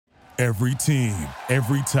Every team,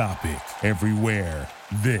 every topic, everywhere.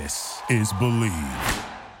 This is Believe.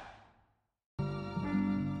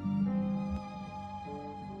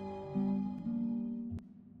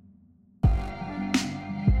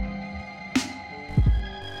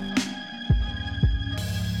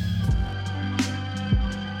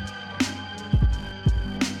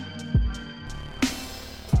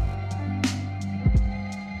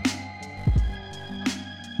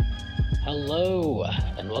 Hello,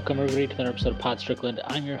 and welcome everybody to another episode of Pod Strickland.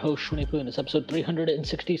 I'm your host, Shwinipu, and it's episode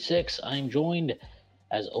 366. I'm joined,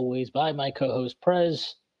 as always, by my co-host,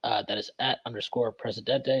 Prez. That is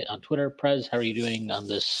 @_Presidente on Twitter. Prez, how are you doing on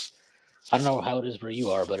this? I don't know how it is where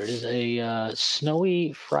you are, but it is a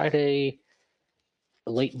snowy Friday,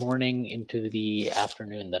 late morning into the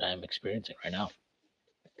afternoon that I'm experiencing right now.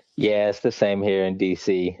 Yeah, it's the same here in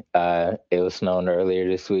DC. It was snowing earlier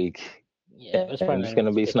this week. Yeah, it's going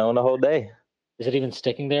to be snowing the whole day. Is it even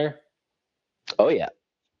sticking there? Oh, yeah.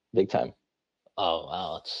 Big time. Oh,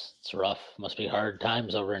 wow. It's rough. Must be hard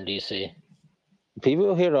times over in DC.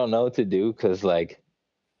 People here don't know what to do because, like,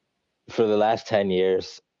 for the last 10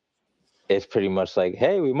 years, it's pretty much like,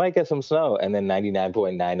 hey, we might get some snow. And then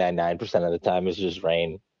 99.999% of the time it's just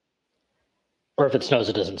rain. Or if it snows,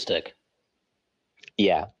 it doesn't stick.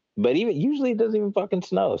 Yeah. But usually it doesn't even fucking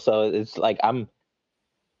snow. So it's like I'm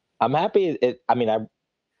happy.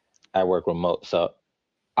 I work remote, so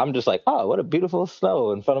I'm just like, oh, what a beautiful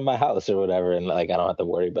snow in front of my house or whatever, and like I don't have to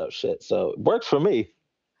worry about shit. So it works for me.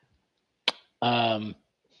 Yeah,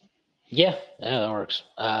 that works.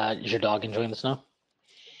 Is your dog enjoying the snow?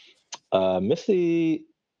 Missy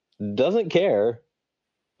doesn't care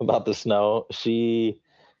about the snow. I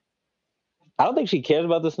don't think she cares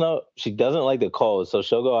about the snow. She doesn't like the cold, so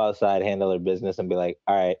she'll go outside, handle her business, and be like,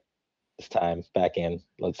 all right, it's time, back in.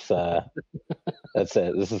 Let's that's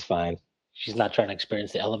it. This is fine. She's not trying to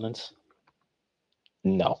experience the elements?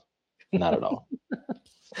 No, not at all.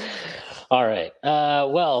 All right.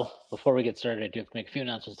 Well, before we get started, I do have to make a few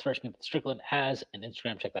announcements. First, Strickland has an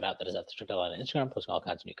Instagram. Check that out. That is at the Strickland on Instagram, posting all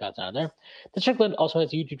kinds of new content on there. The Strickland also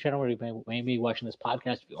has a YouTube channel where you may be watching this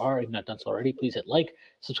podcast. If you are, if you've not done so already, please hit like,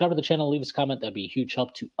 subscribe to the channel, leave us a comment. That'd be a huge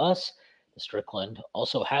help to us. The Strickland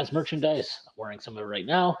also has merchandise. I'm wearing some of it right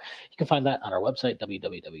now. You can find that on our website,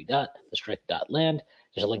 www.thestrick.land.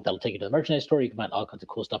 There's a link that'll take you to the merchandise store. You can find all kinds of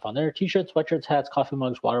cool stuff on there. T-shirts, sweatshirts, hats, coffee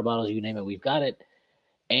mugs, water bottles, you name it, we've got it.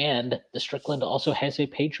 And the Strickland also has a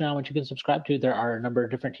Patreon, which you can subscribe to. There are a number of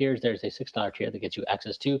different tiers. There's a $6 tier that gets you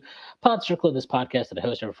access to Pod Strickland, this podcast that I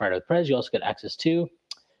host every Friday with Prez. You also get access to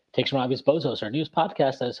Takes from Obvious Bozos, our news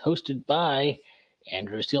podcast that is hosted by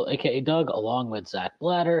Andrew Steele, a.k.a. Doug, along with Zach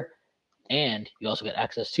Blatter. And you also get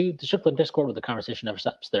access to the Strickland Discord where the conversation never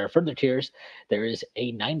stops. There are further tiers. There is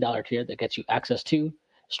a $9 tier that gets you access to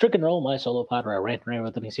Strick and Roll, my solo pod where I rant and rave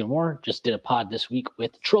about things even more. Just did a pod this week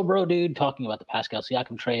with Trill Bro Dude talking about the Pascal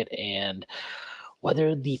Siakam trade and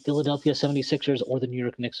whether the Philadelphia 76ers or the New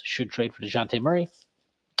York Knicks should trade for DeJounte Murray.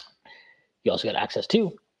 You also get access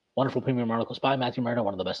to wonderful premium articles by Matthew Murdo,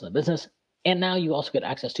 one of the best in the business. And now you also get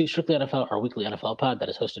access to Strictly NFL, our weekly NFL pod that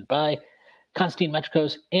is hosted by Constantine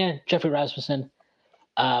Metrikos and Jeffrey Rasmussen,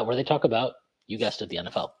 where they talk about, you guessed it, the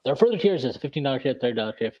NFL. There are further tiers. There's a $15 tier,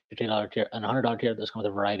 $30 tier, $15 tier, and $100 tier. Those come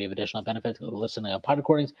with a variety of additional benefits, listening on pod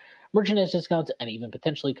recordings, merchandise discounts, and even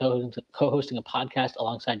potentially co-hosting a podcast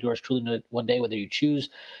alongside yours truly one day, whether you choose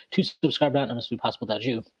to subscribe or not. None of this would be possible without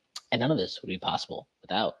you. And none of this would be possible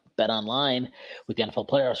without BetOnline. With the NFL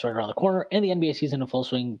playoffs right around the corner and the NBA season in full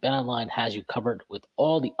swing, BetOnline has you covered with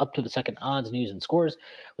all the up-to-the-second odds, news, and scores.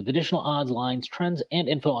 With additional odds, lines, trends, and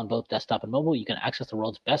info on both desktop and mobile, you can access the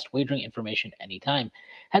world's best wagering information anytime.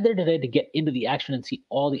 Head there today to get into the action and see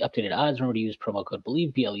all the updated odds. Remember to use promo code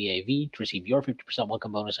BELIEVE, BLEAV, to receive your 50%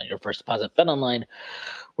 welcome bonus on your first deposit. BetOnline,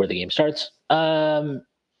 where the game starts. The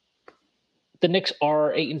Knicks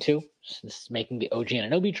are 8-2. This is making the OG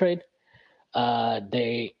Anunoby trade.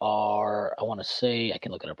 They are, I want to say, I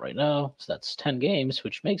can look it up right now. So that's 10 games,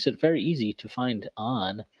 which makes it very easy to find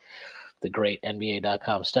on the great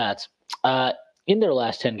NBA.com stats. In their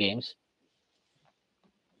last 10 games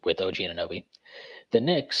with OG Anunoby, the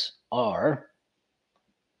Knicks are,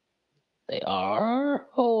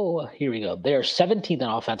 here we go. They are 17th in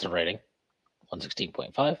offensive rating,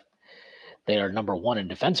 116.5. They are number 1 in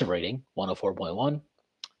defensive rating, 104.1.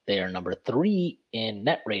 They are number 3 in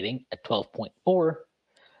net rating at 12.4.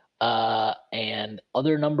 And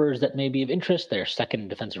other numbers that may be of interest, they're second in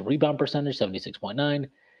defensive rebound percentage, 76.9.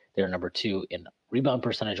 They're number 2 in rebound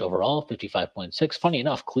percentage overall, 55.6. Funny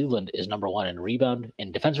enough, Cleveland is number 1 in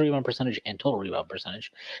defensive rebound percentage and total rebound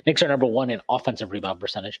percentage. Knicks are number 1 in offensive rebound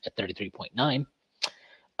percentage at 33.9.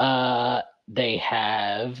 They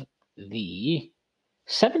have the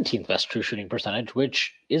 17th best true shooting percentage,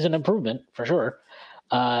 which is an improvement for sure.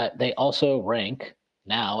 They also rank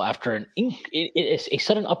now after it's a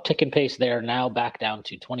sudden uptick in pace. They are now back down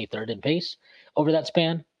to 23rd in pace over that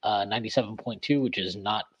span, 97.2, which is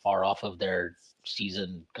not far off of their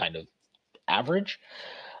season kind of average.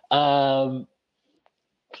 I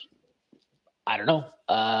don't know.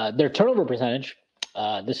 Their turnover percentage,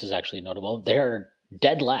 this is actually notable. They're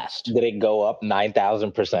dead last. Did it go up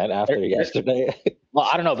 9,000% after yesterday? Well,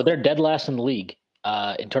 I don't know, but they're dead last in the league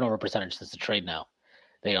in turnover percentage since the trade now.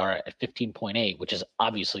 They are at 15.8, which is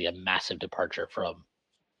obviously a massive departure from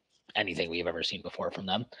anything we've ever seen before from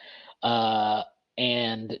them.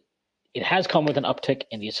 And it has come with an uptick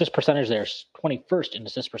in the assist percentage. They're 21st in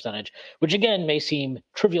assist percentage, which again may seem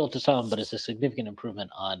trivial to some, but it's a significant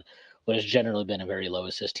improvement on what has generally been a very low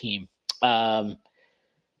assist team. I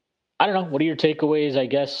don't know. What are your takeaways, I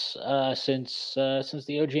guess, since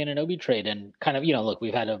the OG Anunoby trade? And kind of, look,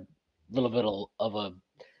 we've had a little bit of a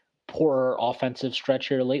poorer offensive stretch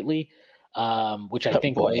here lately, which I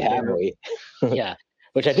think yeah,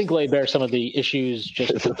 which I think laid bare some of the issues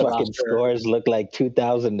just the fucking scores look like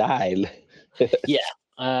 2009. Yeah.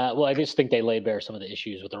 Well, I just think they laid bare some of the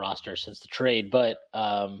issues with the roster since the trade. But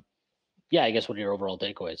yeah, I guess what are your overall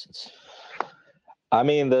takeaways? I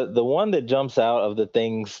mean, the one that jumps out of the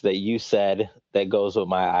things that you said that goes with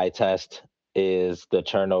my eye test is the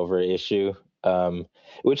turnover issue,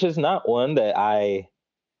 which is not one that I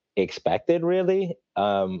expected, really.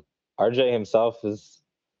 RJ himself is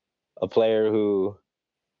a player who,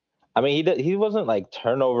 I mean, he wasn't like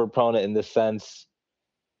turnover prone in the sense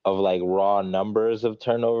of like raw numbers of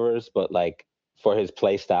turnovers, but like for his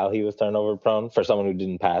play style, he was turnover prone. For someone who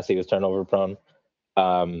didn't pass, he was turnover prone.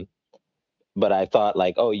 But I thought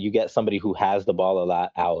like, oh, you get somebody who has the ball a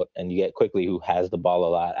lot out, and you get Quickly who has the ball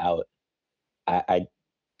a lot out.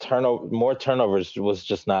 More turnovers was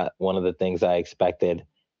just not one of the things I expected.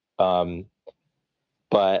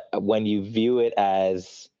 But when you view it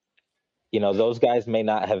as, those guys may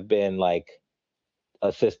not have been like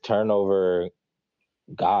assist turnover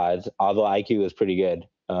gods, although IQ is pretty good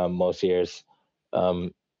most years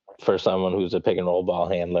for someone who's a pick and roll ball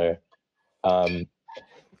handler.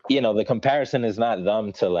 The comparison is not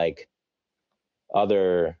them to like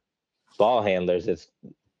other ball handlers. It's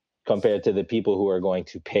compared to the people who are going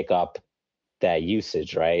to pick up that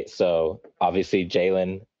usage, right? So obviously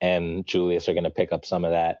Jalen and Julius are going to pick up some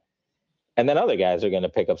of that. And then other guys are going to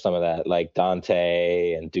pick up some of that, like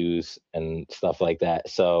Dante and Deuce and stuff like that.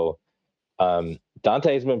 So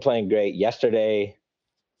Dante's been playing great. Yesterday,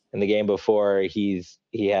 in the game before, he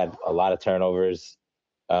had a lot of turnovers.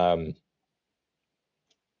 I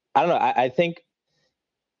don't know. I think,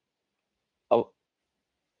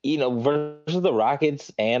 versus the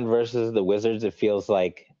Rockets and versus the Wizards, it feels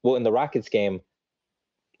like, well, in the Rockets game,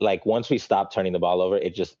 like once we stopped turning the ball over,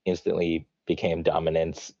 it just instantly became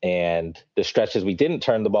dominance. And the stretches we didn't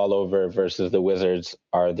turn the ball over versus the Wizards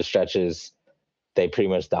are the stretches they pretty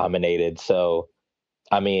much dominated. So,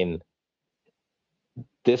 I mean,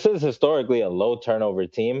 this is historically a low turnover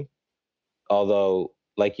team. Although,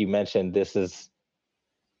 like you mentioned, this is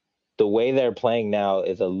the way they're playing now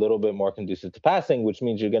is a little bit more conducive to passing, which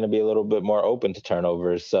means you're going to be a little bit more open to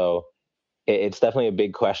turnovers. So it's definitely a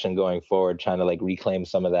big question going forward, trying to like reclaim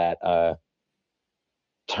some of that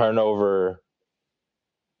turnover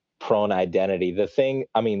prone identity.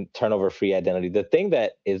 Turnover free identity. The thing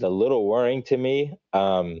that is a little worrying to me,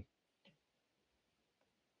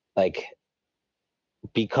 like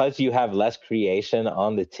because you have less creation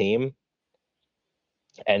on the team,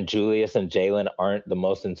 and Julius and Jalen aren't the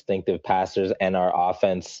most instinctive passers, and our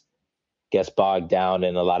offense gets bogged down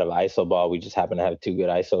in a lot of ISO ball. We just happen to have two good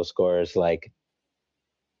ISO scorers. Like,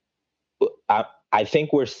 I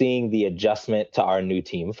think we're seeing the adjustment to our new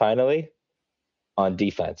team finally on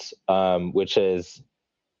defense, which is,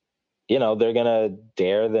 they're gonna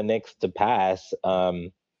dare the Knicks to pass,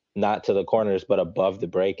 not to the corners, but above the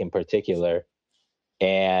break in particular,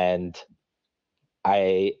 and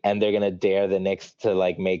they're gonna dare the Knicks to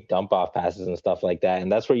like make dump off passes and stuff like that,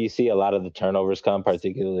 and that's where you see a lot of the turnovers come,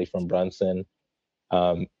 particularly from Brunson.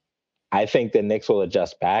 I think the Knicks will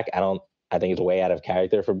adjust back. I think it's way out of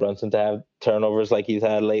character for Brunson to have turnovers like he's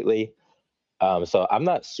had lately. So I'm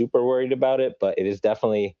not super worried about it, but it is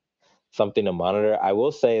definitely something to monitor. I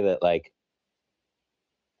will say that like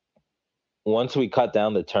once we cut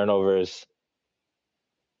down the turnovers,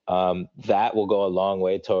 that will go a long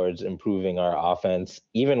way towards improving our offense,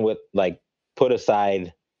 even with like put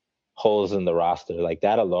aside holes in the roster. Like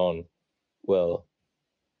that alone will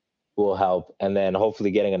help. And then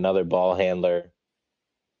hopefully getting another ball handler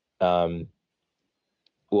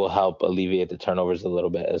will help alleviate the turnovers a little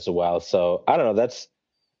bit as well. So I don't know. That's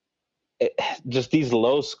just these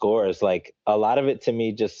low scores. Like a lot of it to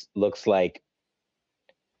me just looks like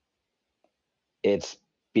it's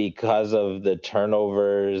because of the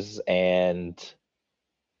turnovers and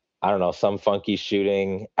I don't know, some funky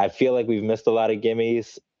shooting. I feel like we've missed a lot of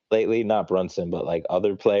gimmies lately, not Brunson, but like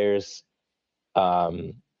other players.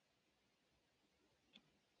 Um,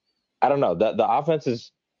 I don't know. The offense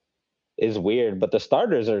is weird, but the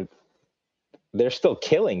starters they're still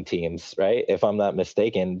killing teams, right? If I'm not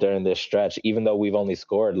mistaken, during this stretch, even though we've only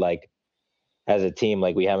scored like as a team,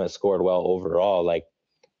 like we haven't scored well overall. Like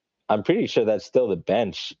I'm pretty sure that's still the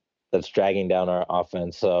bench that's dragging down our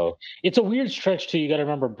offense. So It's a weird stretch too. You got to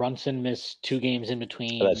remember Brunson missed 2 games in that's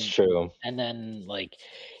between, true. and then like,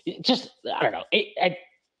 it just I don't know.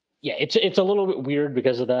 Yeah, it's a little bit weird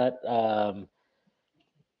because of that.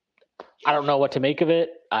 I don't know what to make of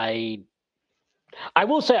it. I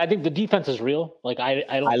will say I think the defense is real. Like I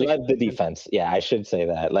I don't think love the defense. Yeah, I should say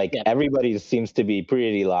that. Like yeah. everybody seems to be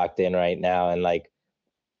pretty locked in right now, and like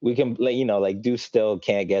we can, like, like Deuce still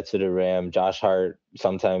can't get to the rim. Josh Hart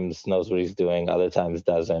sometimes knows what he's doing, other times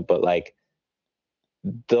doesn't. But like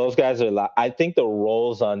those guys are. I think the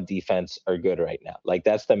roles on defense are good right now. Like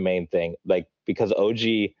that's the main thing. Like because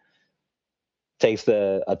OG takes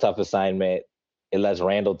a tough assignment, it lets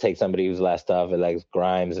Randall take somebody who's less tough. It lets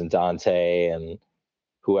Grimes and Dante and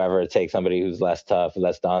whoever take somebody who's less tough. It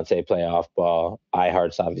lets Dante play off ball.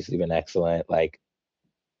 Ihart's obviously been excellent. Like,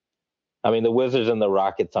 I mean, the Wizards and the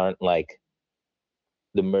Rockets aren't like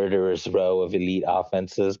the murderer's row of elite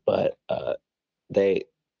offenses, but they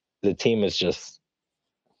the team is just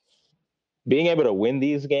being able to win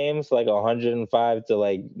these games like 105 to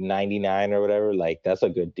like 99 or whatever. Like that's a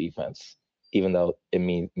good defense, even though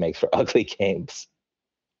makes for ugly games.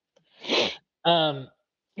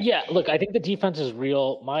 Yeah, look, I think the defense is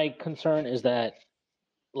real. My concern is that,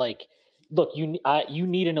 like, look, you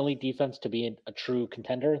need an elite defense to be a true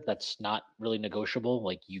contender. That's not really negotiable.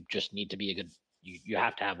 Like, you just need to be a good. You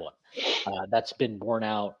have to have one. That's been borne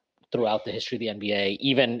out throughout the history of the NBA,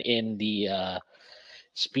 even in the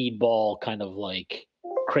speedball kind of like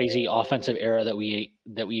crazy offensive era that we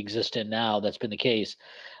exist in now. That's been the case.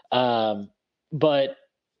 But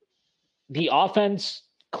the offense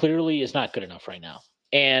clearly is not good enough right now.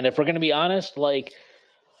 And if we're going to be honest, like,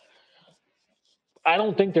 I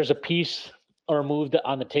don't think there's a piece or a move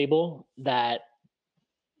on the table that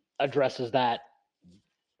addresses that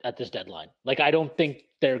at this deadline. Like, I don't think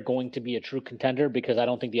they're going to be a true contender because I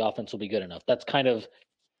don't think the offense will be good enough. That's kind of,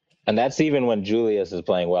 And that's even when Julius is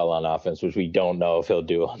playing well on offense, which we don't know if he'll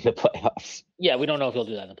do on the playoffs. yeah, we don't know if he'll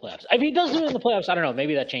do that in the playoffs. If he does do it in the playoffs, I don't know.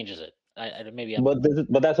 Maybe that changes it. Maybe I'm. But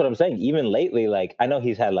that's what I'm saying. Even lately, like I know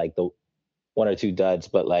he's had like the 1 or 2 duds,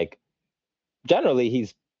 but like generally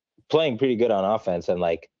he's playing pretty good on offense, and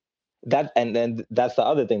like that. And then that's the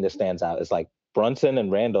other thing that stands out is like Brunson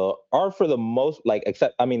and Randall are for the most like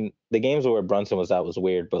except I mean the games where Brunson was out was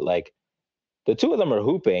weird, but like the two of them are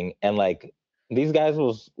hooping, and like these guys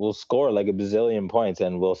will score like a bazillion points,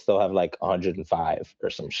 and we'll still have like 105 or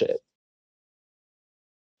some shit.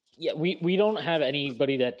 Yeah, we don't have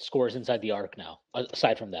anybody that scores inside the arc now,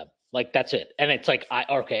 aside from them. Like that's it. And it's like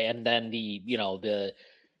okay, and then the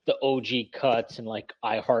OG cuts and like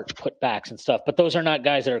I heart putbacks and stuff. But those are not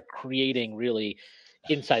guys that are creating really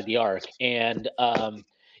inside the arc. And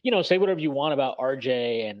say whatever you want about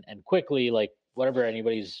RJ and quickly, like whatever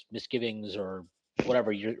anybody's misgivings or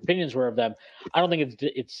whatever your opinions were of them. I don't think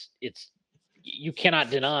it's you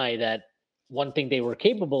cannot deny that one thing they were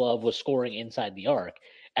capable of was scoring inside the arc.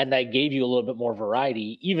 And that gave you a little bit more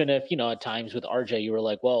variety, even if, at times with RJ, you were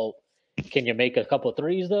like, well, can you make a couple of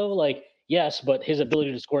threes though? Like, yes, but his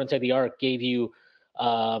ability to score inside the arc gave you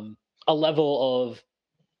a level of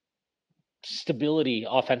stability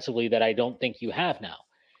offensively that I don't think you have now.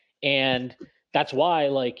 And that's why,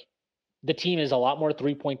 like, the team is a lot more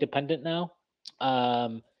 3-point dependent now.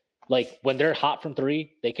 Like when they're hot from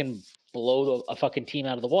 3, they can blow a fucking team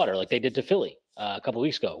out of the water, like they did to Philly a couple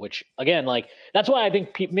weeks ago. Which again, like that's why I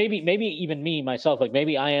think maybe even me myself, like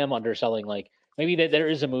maybe I am underselling. Like maybe there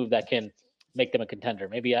is a move that can make them a contender.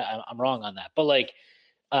 Maybe I'm wrong on that, but like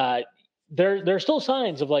uh, there's still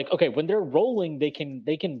signs of like okay when they're rolling they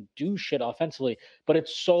can do shit offensively, but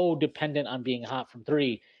it's so dependent on being hot from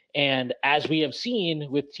 3. And as we have seen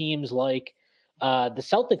with teams like the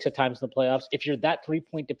Celtics at times in the playoffs, if you're that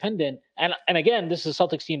 3-point dependent, and again, this is a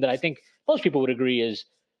Celtics team that I think most people would agree is,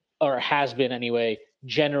 or has been anyway,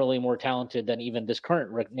 generally more talented than even this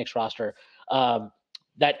current Knicks roster.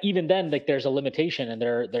 That even then, like there's a limitation, and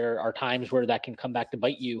there are times where that can come back to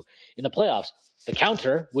bite you in the playoffs. The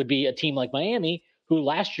counter would be a team like Miami, who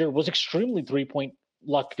last year was extremely 3-point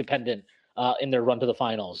luck dependent in their run to the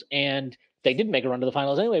finals. And they didn't make a run to the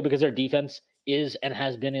finals anyway because their defense is and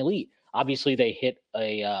has been elite. Obviously, they hit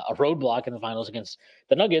a roadblock in the finals against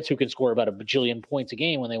the Nuggets, who can score about a bajillion points a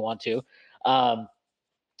game when they want to. But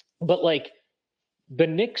like the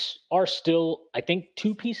Knicks are still, I think,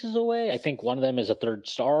 2 pieces away. I think one of them is a third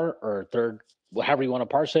star or third, however you want to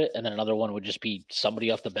parse it, and then another one would just be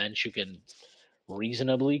somebody off the bench who can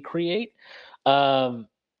reasonably create.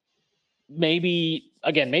 Maybe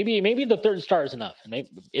the third star is enough. And maybe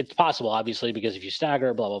it's possible, obviously, because if you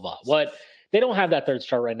stagger, blah blah blah. They don't have that third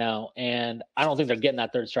star right now, and I don't think they're getting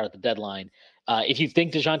that third star at the deadline. If you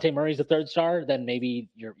think DeJounte Murray's the third star, then maybe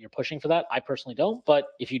you're pushing for that. I personally don't, but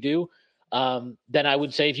if you do, then I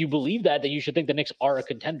would say if you believe that, then you should think the Knicks are a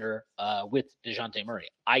contender with DeJounte Murray.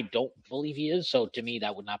 I don't believe he is, so to me,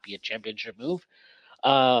 that would not be a championship move.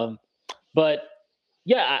 But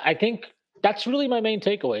yeah, I think that's really my main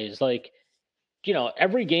takeaway is like,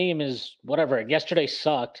 every game is whatever. Yesterday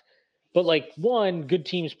sucked, but like good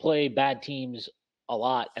teams play bad teams a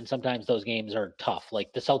lot, and sometimes those games are tough.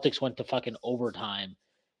 Like the Celtics went to fucking overtime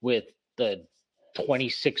with the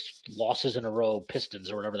 26 losses in a row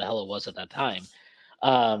Pistons or whatever the hell it was at that time.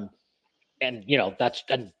 And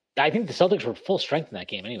I think the Celtics were full strength in that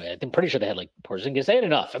game anyway. I'm pretty sure they had like Porzingis. They had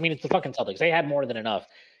enough. I mean, it's the fucking Celtics. They had more than enough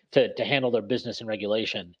to handle their business in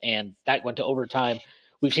regulation, and that went to overtime.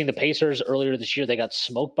 We've seen the Pacers earlier this year. They got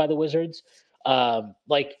smoked by the Wizards.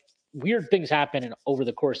 Like weird things happen over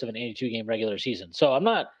the course of an 82-game regular season. So I'm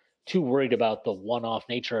not too worried about the one-off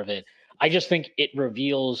nature of it. I just think it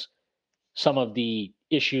reveals some of the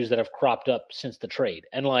issues that have cropped up since the trade.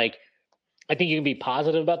 And like, I think you can be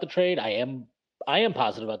positive about the trade. I am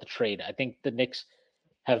positive about the trade. I think the Knicks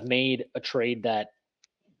have made a trade that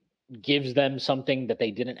gives them something that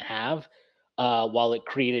they didn't have, while it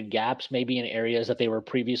created gaps maybe in areas that they were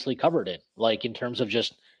previously covered in, like in terms of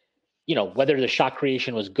just, whether the shot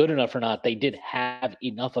creation was good enough or not. They did have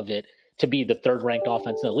enough of it to be the third ranked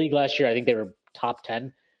offense in the league last year. I think they were top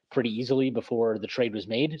 10 pretty easily before the trade was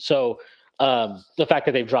made. So the fact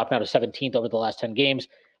that they've dropped now to 17th over the last 10 games,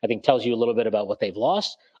 I think tells you a little bit about what they've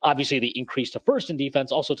lost. Obviously, the increase to first in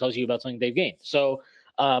defense also tells you about something they've gained. So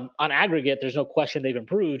on aggregate, there's no question they've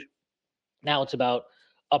improved. Now it's about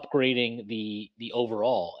upgrading the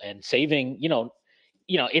overall and saving,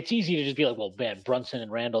 it's easy to just be like, well, man, Brunson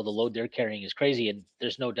and Randall, the load they're carrying is crazy. And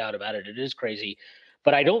there's no doubt about it. It is crazy.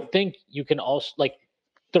 But I don't think you can also like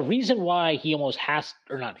the reason why he almost has,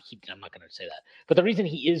 or not, I'm not going to say that, but the reason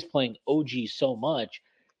he is playing OG so much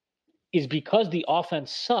is because the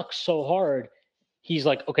offense sucks so hard. He's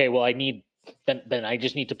like, okay, well, then I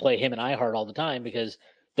just need to play him and iHeart all the time because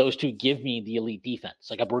those two give me the elite defense.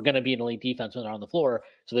 Like we're going to be an elite defense when they're on the floor.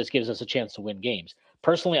 So this gives us a chance to win games.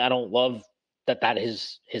 Personally, I don't love that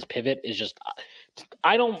is his pivot is just,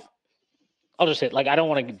 I'll just say it, like, I don't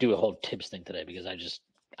want to do a whole Tibbs thing today because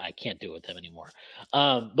I can't do it with him anymore.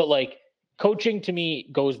 But like coaching to me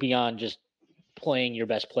goes beyond just playing your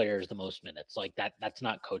best players the most minutes. Like that's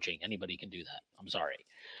not coaching. Anybody can do that. I'm sorry.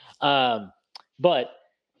 But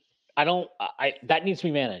that needs to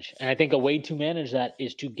be managed. And I think a way to manage that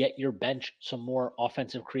is to get your bench some more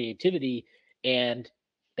offensive creativity, and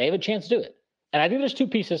they have a chance to do it. And I think there's 2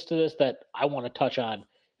 pieces to this that I want to touch on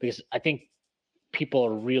because I think people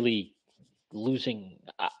are really losing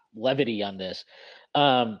levity on this.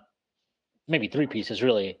 Maybe 3 pieces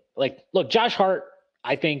really. Like, look, Josh Hart,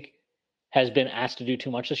 I think, has been asked to do too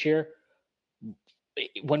much this year.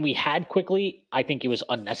 When we had Quickly, I think it was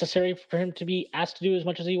unnecessary for him to be asked to do as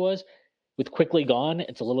much as he was. With Quickly gone,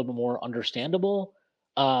 it's a little bit more understandable.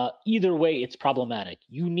 Either way, it's problematic.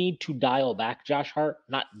 You need to dial back Josh Hart,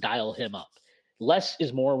 not dial him up. Less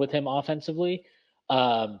is more with him offensively.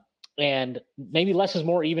 And maybe less is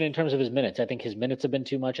more even in terms of his minutes. I think his minutes have been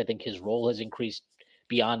too much. I think his role has increased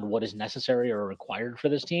beyond what is necessary or required for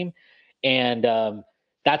this team. And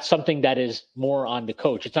that's something that is more on the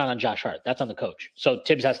coach. It's not on Josh Hart. That's on the coach. So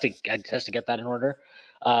Tibbs has to get that in order.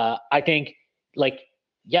 I think, like,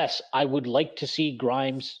 yes, I would like to see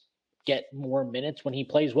Grimes get more minutes when he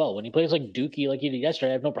plays well. When he plays like Dookie, like he did yesterday,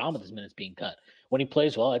 I have no problem with his minutes being cut. When he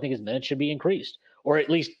plays well, I think his minutes should be increased, or at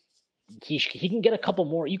least he can get a couple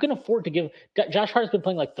more. You can afford to give Josh Hart's been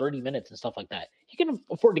playing like 30 minutes and stuff like that. You can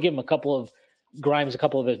afford to give him a couple of Grimes, a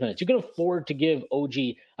couple of his minutes. You can afford to give OG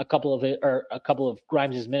a couple of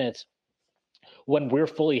Grimes' minutes when we're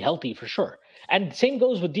fully healthy for sure. And same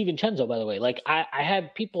goes with DiVincenzo, by the way. Like I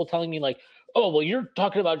had people telling me like, oh, well, you're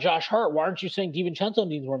talking about Josh Hart. Why aren't you saying DiVincenzo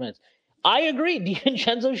needs more minutes? I agree.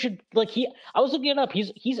 DiVincenzo should I was looking it up.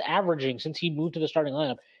 He's averaging since he moved to the starting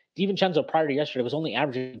lineup. DiVincenzo prior to yesterday was only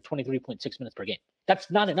averaging 23.6 minutes per game.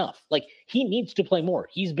 That's not enough. Like, he needs to play more.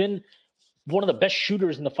 He's been one of the best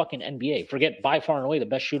shooters in the fucking NBA. Forget by far and away the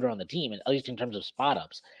best shooter on the team, at least in terms of spot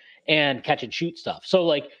ups and catch and shoot stuff. So,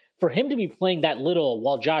 like, for him to be playing that little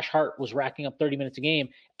while Josh Hart was racking up 30 minutes a game,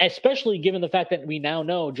 especially given the fact that we now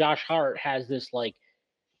know Josh Hart has this like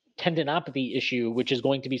tendinopathy issue, which is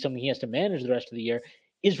going to be something he has to manage the rest of the year,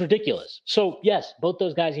 is ridiculous. So, yes, both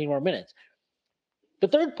those guys need more minutes. The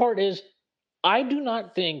third part is I do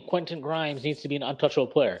not think Quentin Grimes needs to be an untouchable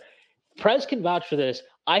player. Prez can vouch for this.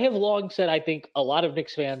 I have long said I think a lot of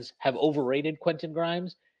Knicks fans have overrated Quentin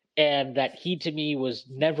Grimes, and that he to me was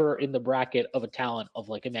never in the bracket of a talent of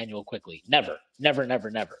like Emmanuel Quickley. Never.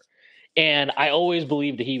 And I always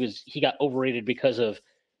believed that he got overrated because of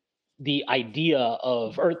the idea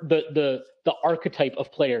of, or the archetype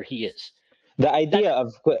of player he is. The idea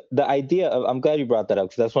of I'm glad you brought that up,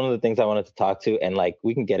 because that's one of the things I wanted to talk to, and like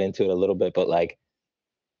we can get into it a little bit, but like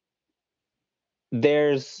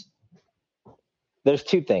there's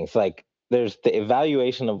two things. Like, there's the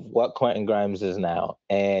evaluation of what Quentin Grimes is now,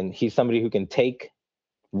 and he's somebody who can take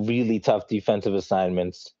really tough defensive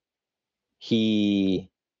assignments. He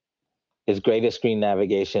is great at screen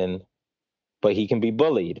navigation, but he can be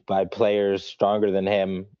bullied by players stronger than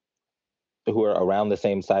him who are around the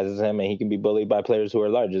same size as him, and he can be bullied by players who are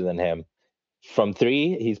larger than him. From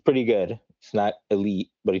three, he's pretty good. It's not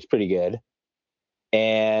elite, but he's pretty good.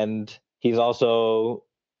 And he's also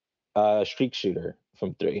a streak shooter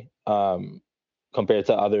from three. Compared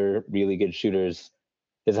to other really good shooters,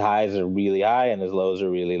 his highs are really high and his lows are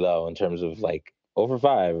really low in terms of like over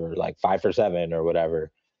 5 or like 5 for 7 or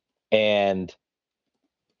whatever. And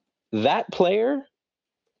that player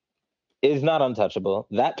is not untouchable.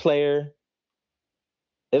 That player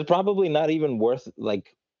is probably not even worth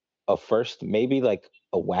like a first, maybe like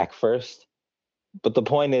a whack first. But the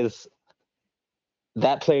point is,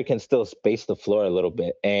 that player can still space the floor a little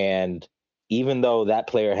bit. And even though that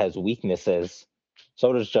player has weaknesses,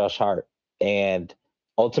 so does Josh Hart. And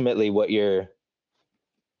ultimately what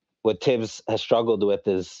Tibbs has struggled with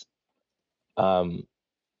is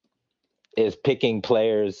picking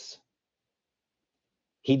players.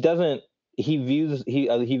 He views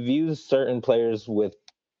certain players with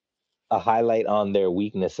a highlight on their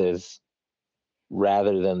weaknesses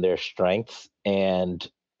rather than their strengths. And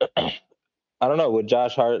I don't know, with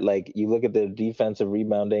Josh Hart, like, you look at the defensive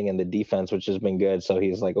rebounding and the defense, which has been good. So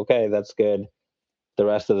he's like, okay, that's good. The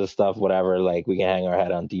rest of the stuff, whatever, like, we can hang our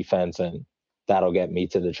head on defense and that'll get me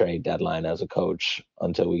to the trade deadline as a coach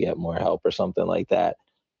until we get more help or something like that.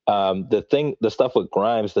 The stuff with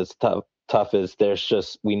Grimes that's tough is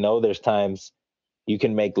we know there's times you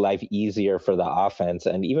can make life easier for the offense.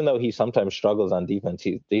 And even though he sometimes struggles on defense,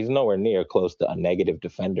 he's nowhere near close to a negative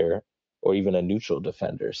defender or even a neutral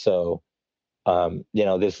defender. So,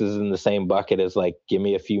 this is in the same bucket as like, give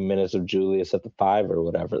me a few minutes of Julius at the 5 or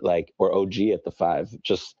whatever, like, or OG at the 5.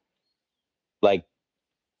 Just like,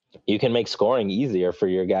 you can make scoring easier for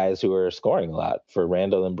your guys who are scoring a lot, for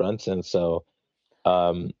Randall and Brunson. So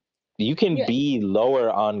you can be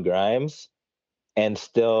lower on Grimes and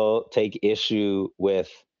still take issue with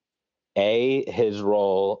A, his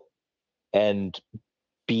role, and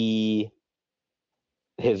B,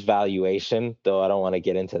 his valuation, though I don't want to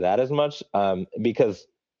get into that as much, because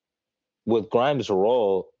with Grimes'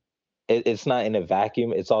 role, it's not in a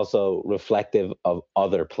vacuum. It's also reflective of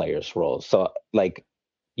other players' roles. So, like,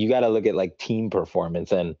 you got to look at, like, team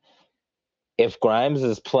performance. And if Grimes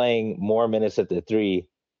is playing more minutes at the 3,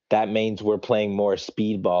 that means we're playing more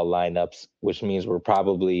speedball lineups, which means we're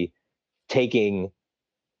probably taking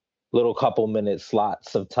little couple minute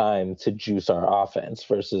slots of time to juice our offense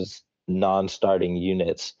versus non-starting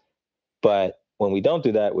units. But when we don't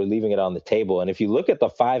do that, we're leaving it on the table. And if you look at the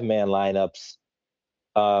 5-man lineups,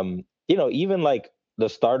 even like the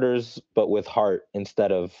starters, but with Hart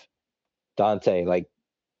instead of Dante, like,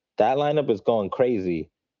 that lineup is going crazy.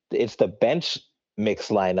 It's the bench mix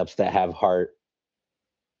lineups that have Hart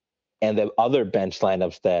and the other bench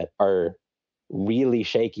lineups that are really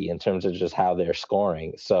shaky in terms of just how they're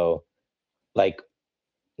scoring. So, like,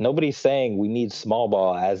 nobody's saying we need small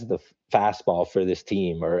ball as the fastball for this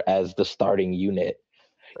team or as the starting unit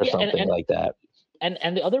or something like that.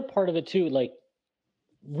 And the other part of it too, like,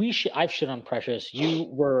 I've shit on Precious. You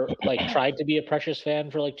were like tried to be a Precious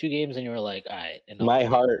fan for like 2 games, and you were like, all right. My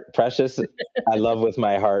heart, Precious, I love with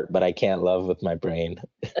my heart, but I can't love with my brain.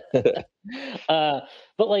 But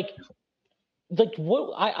like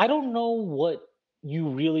what I don't know what you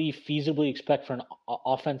really feasibly expect for an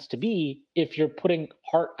offense to be if you're putting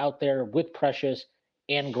Hart out there with Precious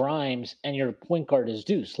and Grimes and your point guard is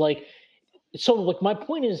Deuce. Like, So like my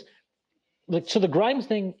point is, like, so the Grimes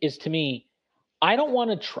thing is, to me, I don't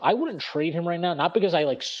want to. I wouldn't trade him right now, not because I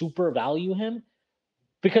like super value him,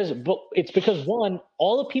 but it's because one,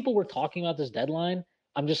 all the people were talking about this deadline.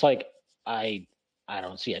 I'm just like, I I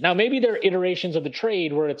don't see it. Now maybe there are iterations of the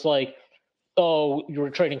trade where it's like, oh, you were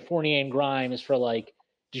trading Fournier and Grimes for like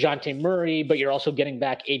DeJounte Murray, but you're also getting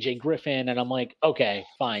back AJ Griffin. And I'm like, okay,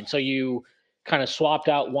 fine. So you kind of swapped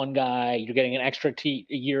out one guy. You're getting an extra a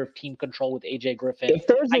year of team control with AJ Griffin. If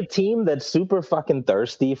there's a team that's super fucking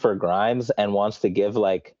thirsty for Grimes and wants to give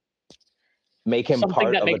make him Something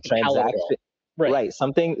part that of a makes it palatable. transaction, right?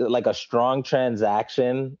 Something like a strong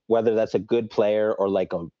transaction, whether that's a good player or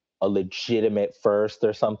like a legitimate first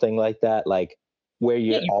or something like that, like where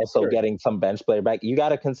Yeah, you're you also consider it. getting some bench player back. You got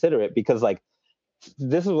to consider it because like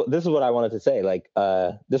this is what I wanted to say. Like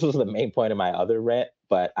this was the main point of my other rant,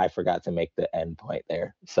 but I forgot to make the end point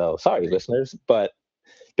there. So sorry, listeners. But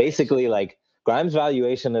basically, like Grimes'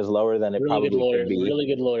 valuation is lower than it Really good probably lawyer, should be. really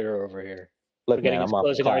good lawyer over here. Look, man, Forgetting his I'm off the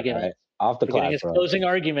closing clock. All arguments. right, off the Forgetting clock, his bro. closing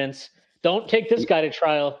arguments. Don't take this guy to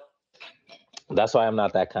trial. That's why I'm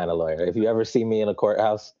not that kind of lawyer. If you ever see me in a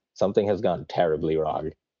courthouse, something has gone terribly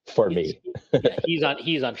wrong for me. Yeah,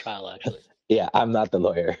 he's on trial actually. Yeah, I'm not the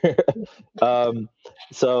lawyer.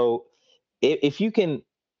 So if you can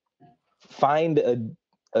find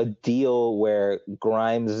a deal where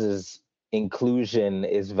Grimes's inclusion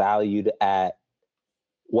is valued at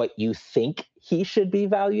what you think he should be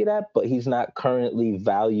valued at, but he's not currently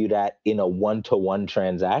valued at in a one-to-one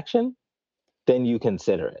transaction, then you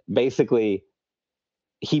consider it. Basically,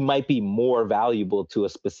 he might be more valuable to a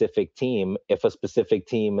specific team if a specific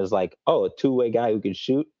team is like, oh, a two-way guy who can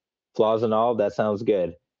shoot, flaws and all, that sounds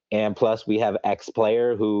good. And plus, we have X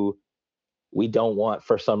player who we don't want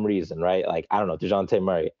for some reason, right? Like, I don't know, DeJounte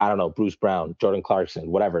Murray, I don't know, Bruce Brown, Jordan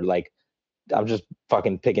Clarkson, whatever. Like, I'm just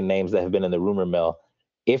fucking picking names that have been in the rumor mill.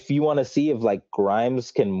 If you want to see if like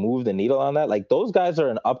Grimes can move the needle on that, like those guys are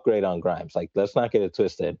an upgrade on Grimes. Like, let's not get it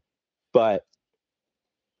twisted. But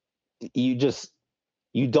you just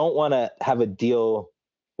you don't want to have a deal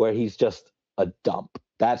where he's just a dump.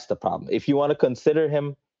 That's the problem. If you want to consider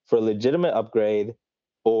him for a legitimate upgrade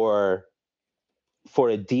or for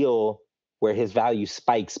a deal where his value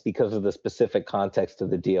spikes because of the specific context of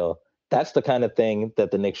the deal, that's the kind of thing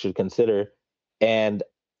that the Knicks should consider. And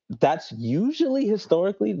that's usually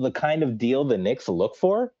historically the kind of deal the Knicks look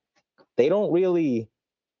for. They don't really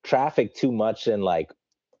traffic too much in like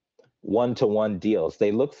one-to-one deals.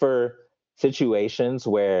 They look for situations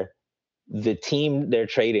where the team they're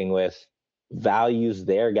trading with values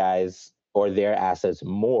their guys or their assets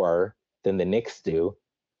more than the Knicks do,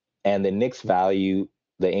 and the Knicks value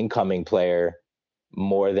the incoming player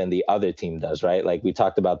more than the other team does, right? Like we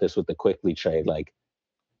talked about this with the Quickly trade. Like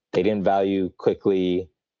they didn't value Quickly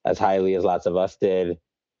as highly as lots of us did.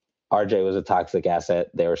 RJ was a toxic asset.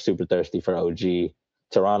 They were super thirsty for OG.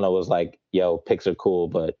 Toronto was like, yo, picks are cool,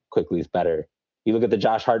 but Quickly's better. You look at the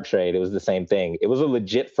Josh Hart trade, it was the same thing. It was a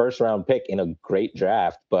legit first round pick in a great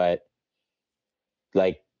draft, but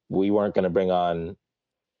like we weren't going to bring on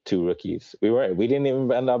two rookies. We didn't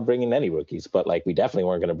even end up bringing any rookies, but like we definitely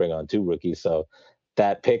weren't going to bring on two rookies. So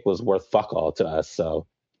that pick was worth fuck all to us. So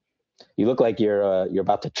you look like you're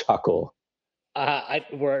about to chuckle.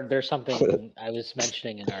 There's something I was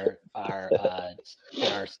mentioning in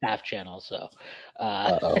our staff channel, so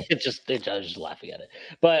I was just laughing at it.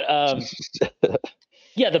 But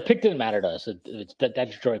yeah, the pick didn't matter to us. That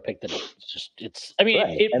Detroit pick didn't. I mean,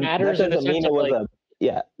 right. it matters in the sense of like,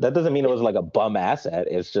 that doesn't mean it was like a bum asset.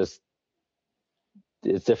 It's just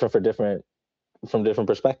it's different from different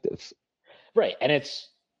perspectives. Right, and it's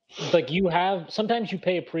like sometimes you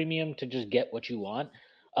pay a premium to just get what you want.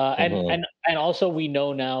 And also we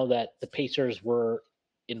know now that the Pacers were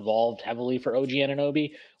involved heavily for OG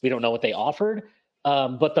Anunoby. We don't know what they offered,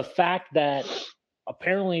 but the fact that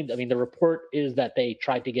apparently, I mean, the report is that they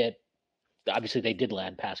tried to get. Obviously, they did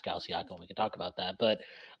land Pascal Siakam. We can talk about that, but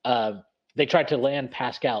they tried to land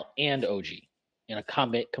Pascal and OG in a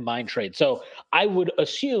combined trade. So I would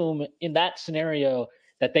assume in that scenario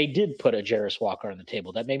that they did put a Jarris Walker on the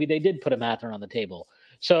table. That maybe they did put a Mather on the table.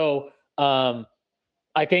 So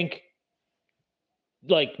I think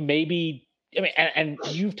like maybe I mean, and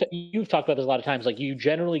you've talked about this a lot of times. Like you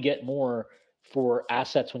generally get more for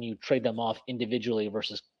assets when you trade them off individually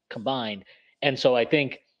versus combined. And so I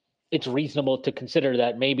think it's reasonable to consider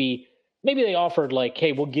that maybe they offered like,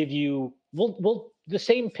 hey, we'll the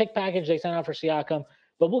same pick package they sent out for Siakam,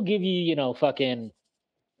 but we'll give you fucking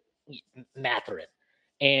Matherin,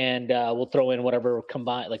 and we'll throw in whatever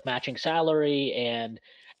combined like matching salary, and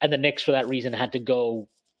the Knicks for that reason had to go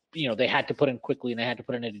they had to put in quickly and they had to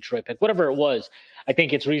put in a Detroit pick, whatever it was. I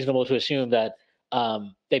think it's reasonable to assume that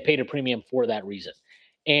they paid a premium for that reason.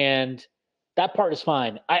 And that part is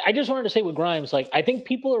fine. I just wanted to say with Grimes, like, I think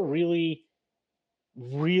people are really,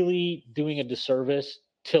 really doing a disservice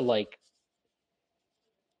to like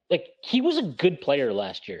he was a good player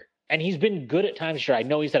last year and he's been good at times. Sure. I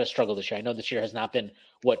know he's had a struggle this year. I know this year has not been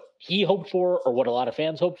what he hoped for or what a lot of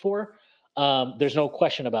fans hoped for. There's no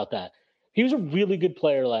question about that. He was a really good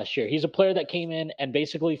player last year. He's a player that came in and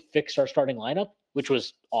basically fixed our starting lineup, which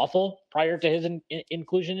was awful prior to his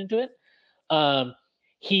inclusion into it.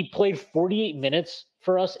 He played 48 minutes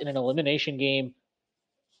for us in an elimination game,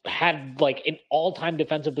 had like an all-time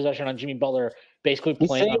defensive possession on Jimmy Butler, basically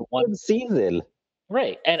playing on one season.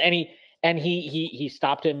 Right. And he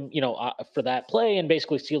stopped him, for that play and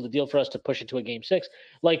basically sealed the deal for us to push it to a game 6.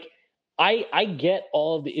 Like, I get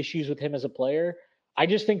all of the issues with him as a player. I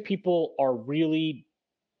just think people are really,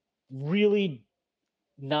 really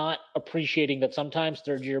not appreciating that sometimes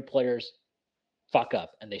third-year players fuck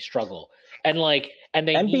up and they struggle. And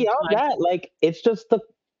beyond that, like, it's just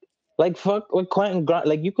fuck with Quentin Grimes.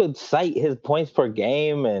 Like, you could cite his points per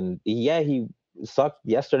game, and yeah, he sucked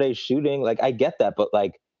yesterday's shooting. Like, I get that, but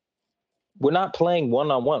like, we're not playing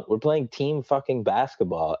one-on-one. We're playing team fucking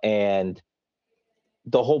basketball, and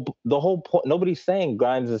the whole point. Nobody's saying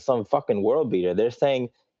Grimes is some fucking world beater. They're saying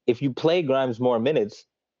if you play Grimes more minutes,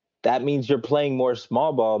 that means you're playing more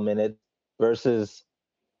small ball minutes versus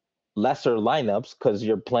lesser lineups because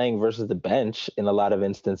you're playing versus the bench in a lot of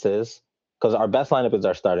instances. Because our best lineup is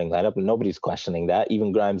our starting lineup, and nobody's questioning that.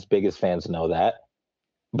 Even Grimes' biggest fans know that.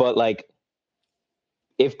 But like,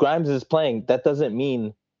 if Grimes is playing, that doesn't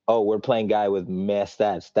mean, oh, we're playing guy with mass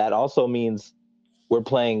stats. That also means we're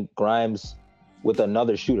playing Grimes with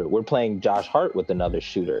another shooter. We're playing Josh Hart with another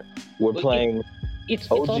shooter. We're playing OG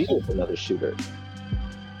also with another shooter.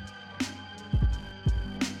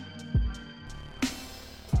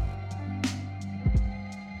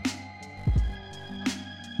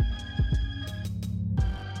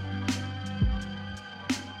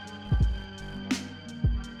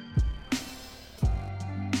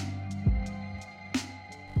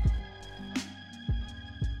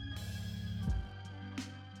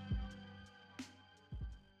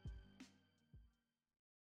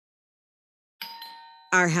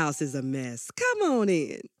 Our house is a mess. Come on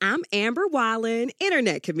in. I'm Amber Wallen,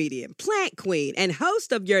 internet comedian, plant queen, and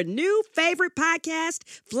host of your new favorite podcast,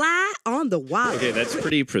 Fly on the Wallen. Okay, that's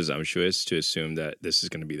pretty presumptuous to assume that this is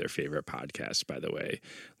going to be their favorite podcast, by the way.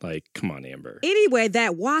 Like, come on, Amber. Anyway,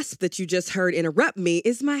 that wasp that you just heard interrupt me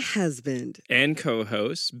is my husband. And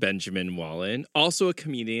co-host, Benjamin Wallen, also a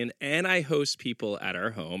comedian, and I host people at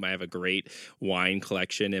our home. I have a great wine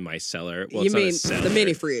collection in my cellar. Well, you mean the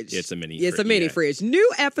mini fridge? Yeah, it's a mini fridge. It's a mini fridge. New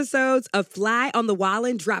episodes of Fly on the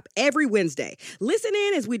Wallen drop every Wednesday. Listen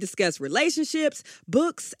in as we discuss relationships,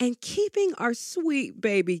 books, and keeping our sweet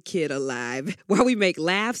baby kid alive while we make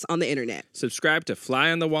laughs on the internet. Subscribe to Fly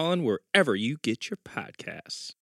on the Wallen wherever you get your podcasts.